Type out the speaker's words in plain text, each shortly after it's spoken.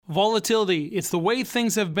Volatility, it's the way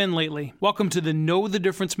things have been lately. Welcome to the Know the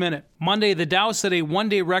Difference Minute. Monday, the Dow set a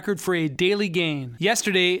one-day record for a daily gain.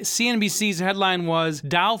 Yesterday, CNBC's headline was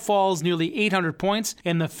Dow falls nearly 800 points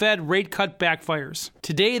and the Fed rate cut backfires.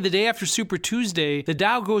 Today, the day after Super Tuesday, the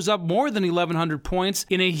Dow goes up more than 1,100 points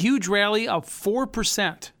in a huge rally of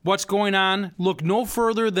 4%. What's going on? Look no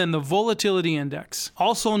further than the Volatility Index,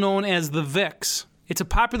 also known as the VIX. It's a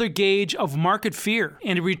popular gauge of market fear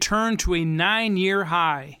and a return to a 9-year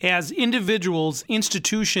high as individuals,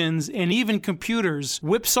 institutions, and even computers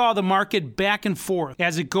whipsaw the market back and forth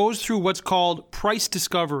as it goes through what's called price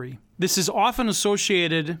discovery. This is often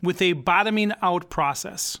associated with a bottoming out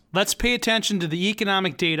process. Let's pay attention to the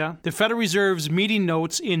economic data, the Federal Reserve's meeting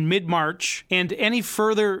notes in mid-March, and any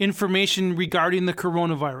further information regarding the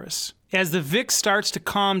coronavirus. As the VIX starts to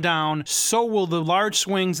calm down, so will the large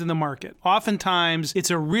swings in the market. Oftentimes, it's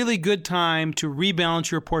a really good time to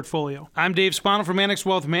rebalance your portfolio. I'm Dave Spanel from Annex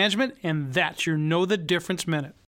Wealth Management, and that's your Know the Difference Minute.